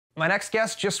My next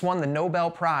guest just won the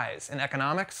Nobel Prize in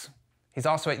economics. He's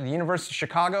also at the University of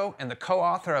Chicago and the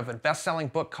co-author of a best-selling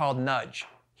book called Nudge.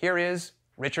 Here is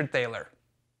Richard Thaler.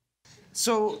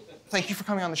 So, thank you for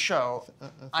coming on the show.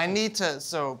 I need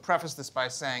to preface this by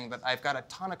saying that I've got a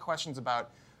ton of questions about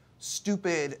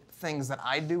stupid things that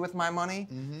I do with my money,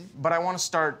 but I want to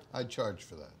start... I charge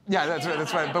for that. Yeah,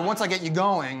 that's right. But once I get you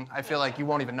going, I feel like you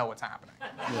won't even know what's happening.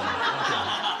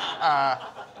 Yeah, okay.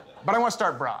 But I want to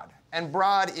start broad. And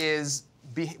broad is,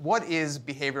 what is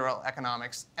behavioral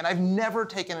economics? And I've never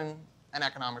taken an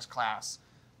economics class,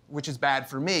 which is bad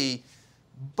for me,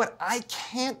 but I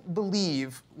can't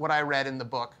believe what I read in the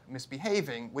book,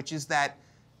 Misbehaving, which is that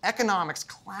economics,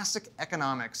 classic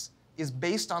economics, is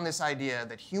based on this idea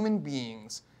that human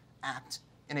beings act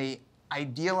in an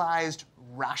idealized,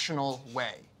 rational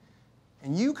way.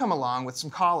 And you come along with some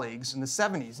colleagues in the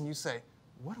 70s and you say,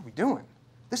 what are we doing?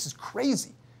 This is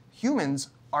crazy.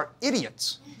 Humans are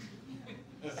idiots.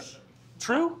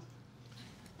 True?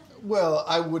 Well,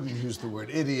 I wouldn't use the word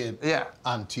idiot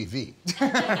on TV.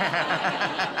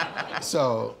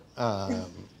 So,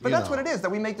 but that's what it is, that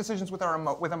we make decisions with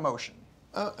with emotion.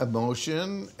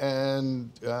 Emotion, and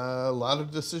a lot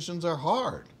of decisions are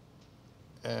hard.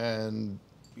 And,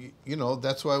 you know,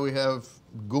 that's why we have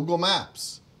Google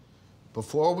Maps.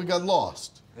 Before, we got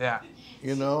lost. Yeah.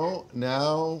 You know,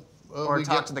 now... or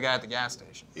talk to the guy at the gas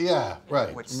station. Yeah,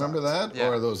 right. Remember that? Yeah.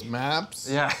 Or those maps?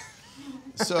 Yeah.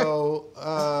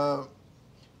 So,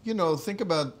 you know, think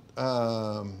about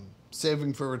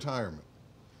saving for retirement.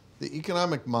 The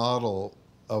economic model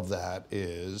of that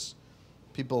is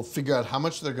people figure out how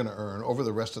much they're going to earn over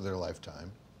the rest of their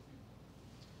lifetime.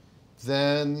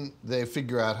 Then they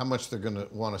figure out how much they're going to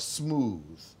want to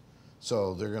smooth.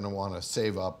 So they're going to want to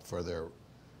save up for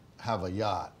have a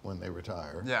yacht when they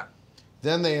retire. Yeah.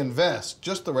 Then they invest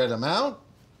just the right amount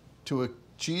to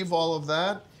achieve all of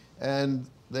that, and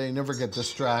they never get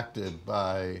distracted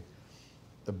by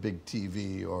a big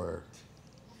TV or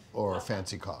a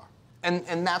fancy car.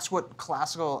 And that's what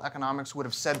classical economics would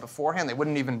have said beforehand? They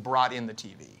wouldn't even brought in the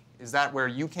TV. Is that where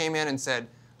you came in and said,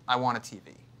 I want a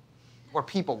TV? Or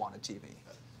people want a TV?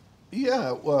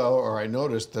 Yeah, well, or I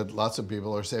noticed that lots of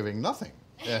people are saving nothing.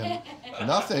 And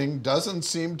nothing doesn't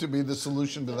seem to be the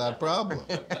solution to that problem.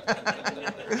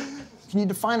 Can you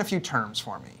define a few terms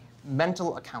for me?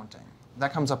 Mental accounting.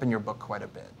 That comes up in your book quite a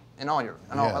bit. In all your,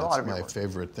 a lot of your work. It's my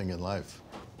favorite thing in life.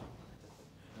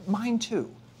 Mine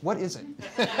too. What is it?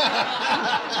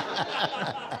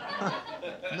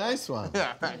 Nice one.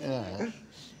 Yeah, thanks.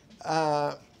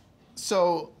 Yeah.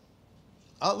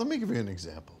 Let me give you an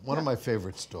example. One of my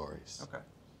favorite stories. Okay.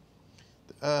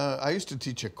 I used to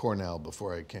teach at Cornell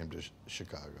before I came to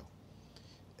Chicago.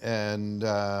 And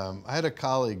I had a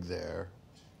colleague there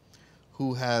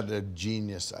who had a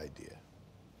genius idea.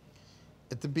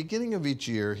 At the beginning of each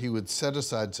year, he would set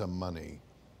aside some money,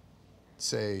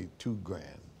 say $2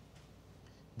 grand,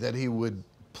 that he would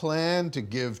plan to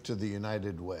give to the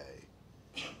United Way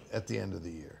at the end of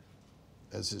the year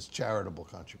as his charitable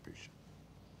contribution.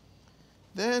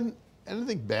 Then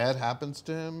anything bad happens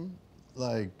to him,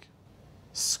 like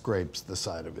scrapes the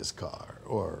side of his car,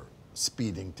 or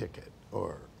speeding ticket,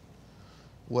 or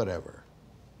whatever,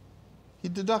 he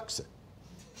deducts it.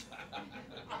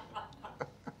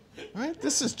 Right?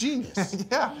 This is genius.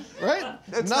 Yeah. Right?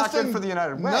 It's not good for the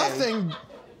United Way. Nothing,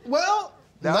 well,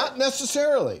 no? Not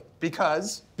necessarily.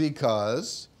 Because?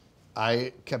 Because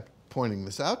I kept pointing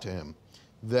this out to him,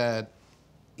 that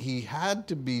he had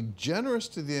to be generous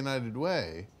to the United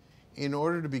Way in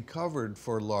order to be covered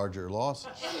for larger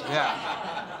losses.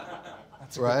 Yeah.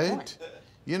 That's a right? good point.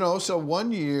 You know, so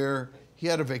one year he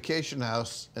had a vacation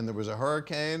house and there was a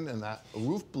hurricane and that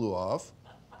roof blew off.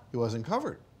 He wasn't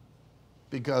covered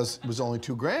because it was only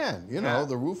 $2 grand. You know,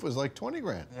 the roof was like 20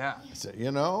 grand. Yeah. I said,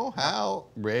 you know, Hal,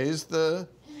 raise it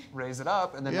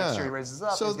up, and then next year he raises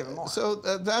up, he's giving more. So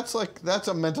that's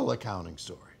a mental accounting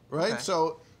story, right? Okay.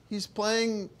 So he's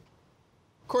playing,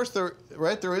 of course,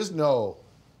 there is no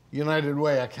United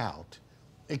Way account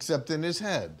except in his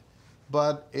head,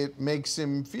 but it makes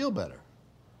him feel better.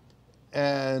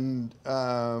 And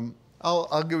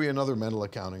I'll give you another mental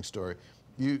accounting story.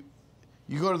 You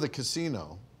go to the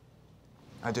casino.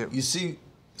 I do. You see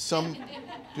some,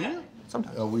 do you?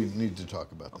 Sometimes. Oh, we need to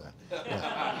talk about that.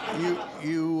 Yeah.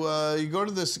 You go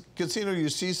to this casino, you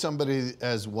see somebody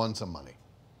has won some money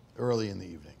early in the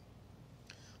evening.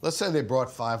 Let's say they brought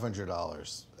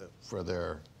 $500 for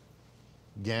their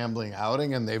gambling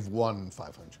outing and they've won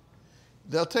 $500.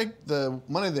 They'll take the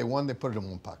money they won, they put it in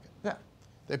one pocket. Yeah.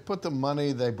 They put the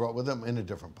money they brought with them in a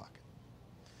different pocket.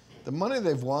 The money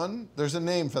they've won, there's a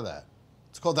name for that.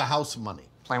 It's called the house money.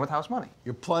 Playing with house money.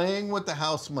 You're playing with the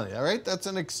house money, all right? That's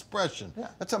an expression. Yeah.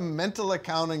 That's a mental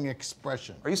accounting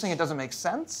expression. Are you saying it doesn't make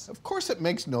sense? Of course it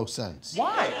makes no sense.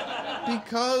 Why?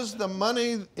 Because the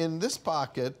money in this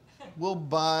pocket will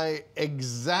buy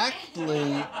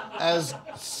exactly as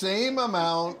same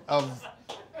amount of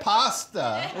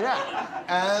pasta Yeah.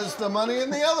 as the money in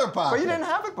the other pocket. But you didn't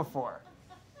have it before.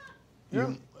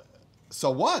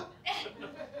 So what?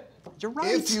 You're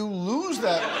right.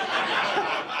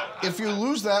 If you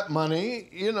lose that money,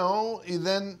 you know,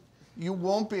 then you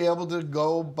won't be able to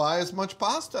go buy as much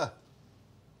pasta.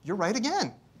 You're right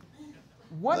again.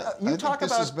 What I you think talk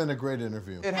this about? has been a great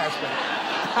interview. It has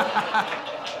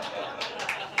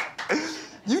been.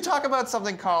 You talk about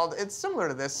something called, it's similar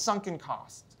to this, sunken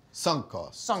cost. Sunk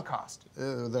costs. Sunk cost.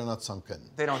 They're not sunken.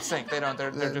 They don't sink. They don't.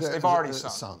 They're just. They've already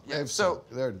sunk. Yeah. They've So sunk.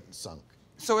 They're sunk.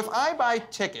 so if I buy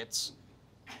tickets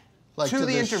Like to the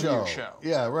this interview show.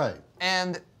 Yeah, right.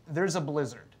 and there's a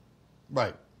blizzard,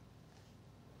 Right.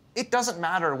 it doesn't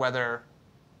matter whether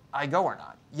I go or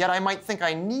not. Yet I might think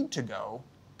I need to go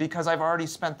because I've already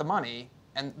spent the money,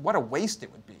 and what a waste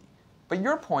it would be. But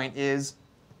your point is,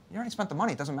 you already spent the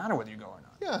money. It doesn't matter whether you go or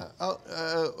not. Yeah,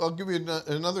 I'll give you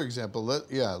another example.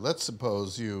 Let's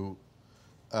suppose you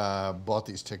bought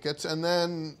these tickets, and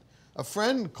then a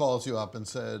friend calls you up and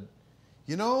said,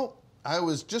 you know, I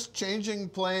was just changing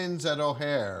planes at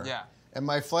O'Hare, Yeah. and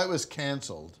my flight was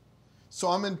canceled. So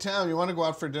I'm in town. You want to go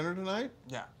out for dinner tonight?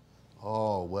 Yeah.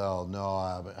 Oh, well, no,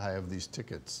 I have these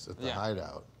tickets at the Yeah.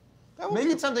 Hideout. That would Maybe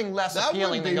be- it's something less that would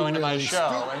appealing than be going to my really show,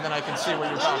 stupid. and then I can see what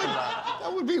you're talking about.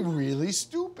 That would be really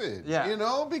stupid. Yeah. You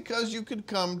know, because you could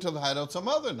come to the Hideout some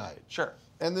other night. Sure.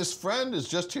 And this friend is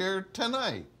just here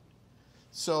tonight.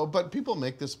 So, but people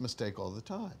make this mistake all the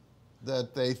time.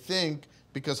 That they think,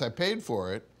 because I paid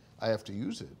for it, I have to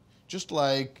use it. Just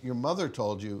like your mother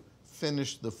told you,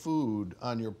 finish the food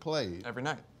on your plate Every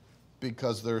night.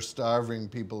 because they're starving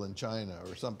people in China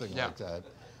or something Yeah. like that.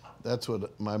 That's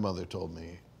what my mother told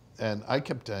me. And I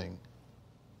kept saying,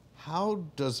 how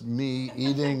does me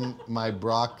eating my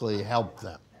broccoli help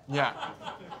them? Yeah.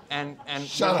 And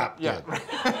Shut up, yeah.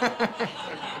 kid.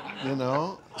 You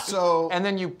know? So And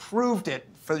then you proved it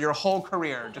for your whole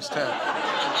career, just to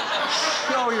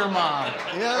show your mom.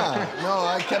 yeah, no,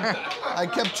 I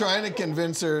kept trying to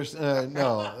convince her.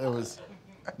 No, it was.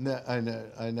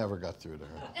 I never got through to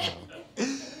her.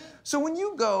 No. So when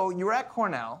you go, you were at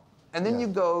Cornell, and then Yeah.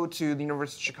 you go to the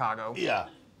University of Chicago. Yeah.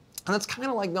 And that's kind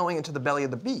of like going into the belly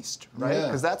of the beast, right? Yeah,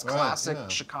 Because that's right, classic yeah.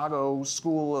 Chicago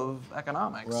School of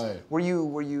Economics. Right. Were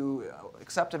you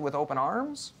accepted with open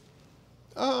arms?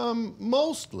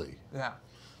 Mostly. Yeah.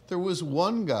 There was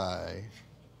one guy,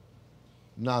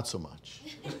 not so much.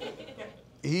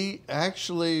 He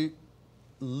actually,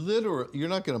 literally, you're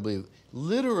not going to believe,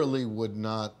 literally would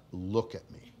not look at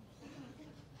me.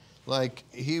 Like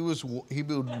he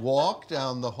would walk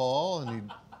down the hall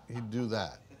and he'd do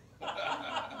that.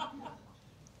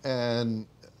 And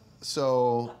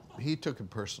so he took it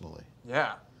personally.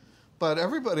 Yeah. But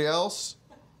everybody else,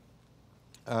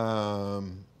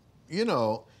 you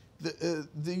know,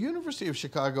 the University of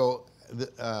Chicago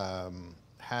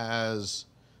has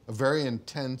a very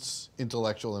intense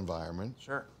intellectual environment.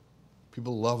 Sure.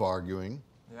 People love arguing.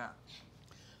 Yeah.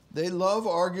 They love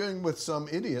arguing with some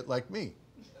idiot like me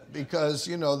because,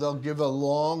 you know, they'll give a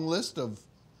long list of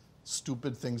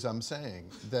stupid things I'm saying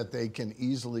that they can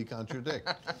easily contradict.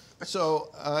 So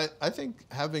I think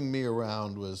having me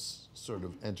around was sort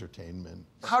of entertainment.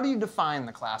 How do you define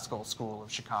the classical school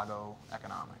of Chicago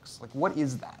economics? Like, what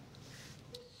is that?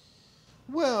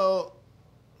 Well,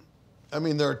 I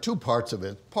mean, there are two parts of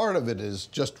it. Part of it is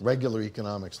just regular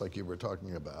economics like you were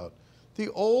talking about. The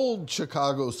old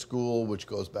Chicago school, which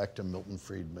goes back to Milton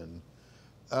Friedman,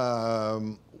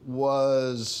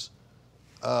 was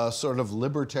a sort of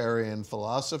libertarian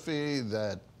philosophy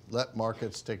that let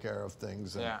markets take care of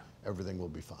things and Yeah. everything will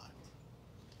be fine.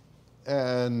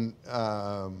 And,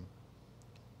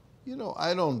 you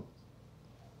know,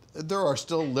 there are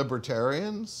still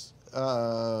libertarians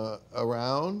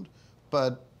around,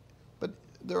 but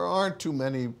there aren't too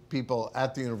many people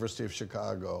at the University of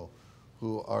Chicago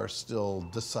who are still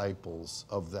disciples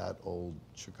of that old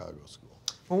Chicago school.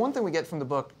 Well, one thing we get from the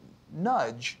book,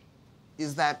 Nudge,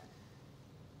 is that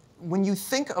when you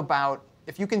think about,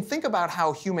 if you can think about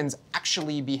how humans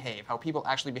actually behave, how people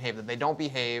actually behave, that they don't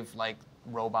behave like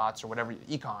robots or whatever,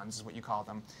 econs is what you call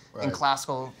them, in Right.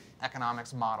 classical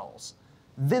economics models,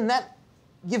 then that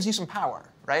gives you some power,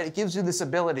 right? It gives you this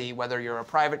ability, whether you're a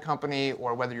private company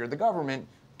or whether you're the government,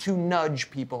 to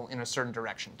nudge people in a certain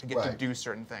direction, to get to Right. do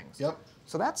certain things. Yep.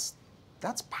 So that's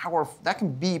powerful. That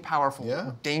can be powerful,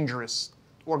 Yeah. dangerous,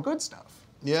 or good stuff.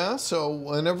 Yeah, so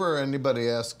whenever anybody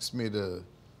asks me to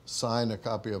sign a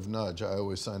copy of Nudge, I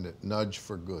always sign it Nudge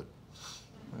for Good.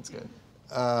 That's good.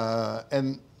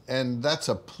 And that's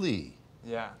a plea,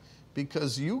 Yeah.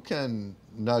 because you can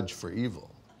nudge for evil.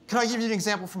 Can I give you an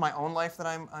example from my own life that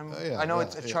Yeah, I know yeah,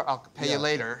 it's a yeah. I'll pay you Yeah,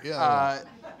 later. yeah.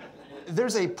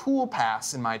 There's a pool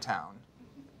pass in my town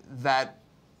that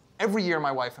every year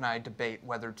my wife and I debate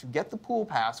whether to get the pool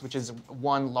pass, which is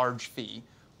one large fee,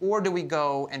 or do we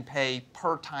go and pay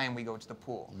per time we go to the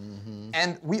pool.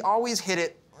 And we always hit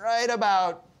it right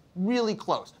about really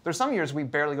close. There's some years we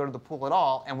barely go to the pool at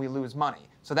all and we lose money.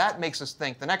 So that makes us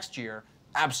think the next year,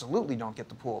 absolutely don't get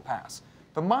the pool pass.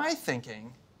 But my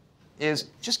thinking is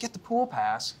just get the pool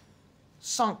pass,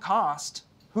 sunk cost,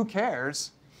 who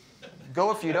cares? Go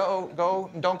if you don't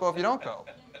go, don't go if you don't go.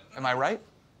 Am I right?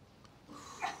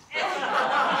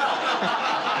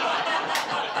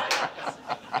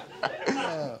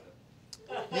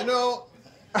 You know,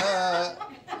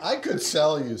 I could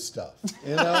sell you stuff,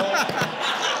 you know?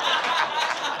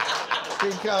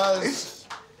 Because,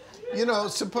 you know,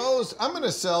 suppose I'm going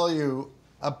to sell you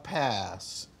a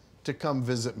pass to come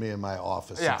visit me in my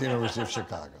office at the University of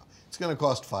Chicago. It's going to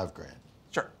cost $5,000.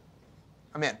 Sure.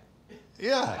 I'm in.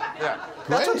 Yeah. Yeah.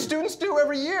 That's what Great. students do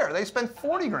every year. They spend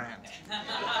 40 grand.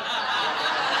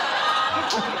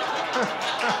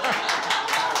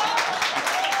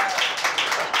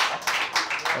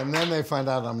 And then they find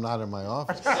out I'm not in my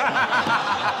office.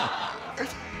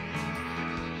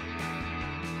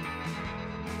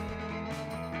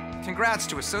 Congrats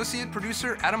to associate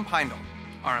producer Adam Pindle,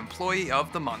 our employee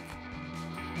of the month.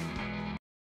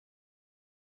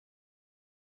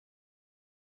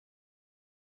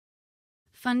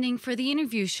 Funding for the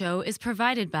interview show is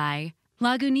provided by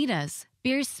Lagunitas.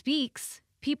 Beer speaks,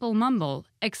 people mumble,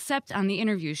 except on the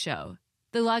interview show.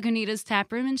 The Lagunitas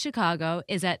Tap Room in Chicago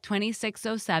is at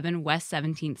 2607 West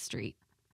 17th Street.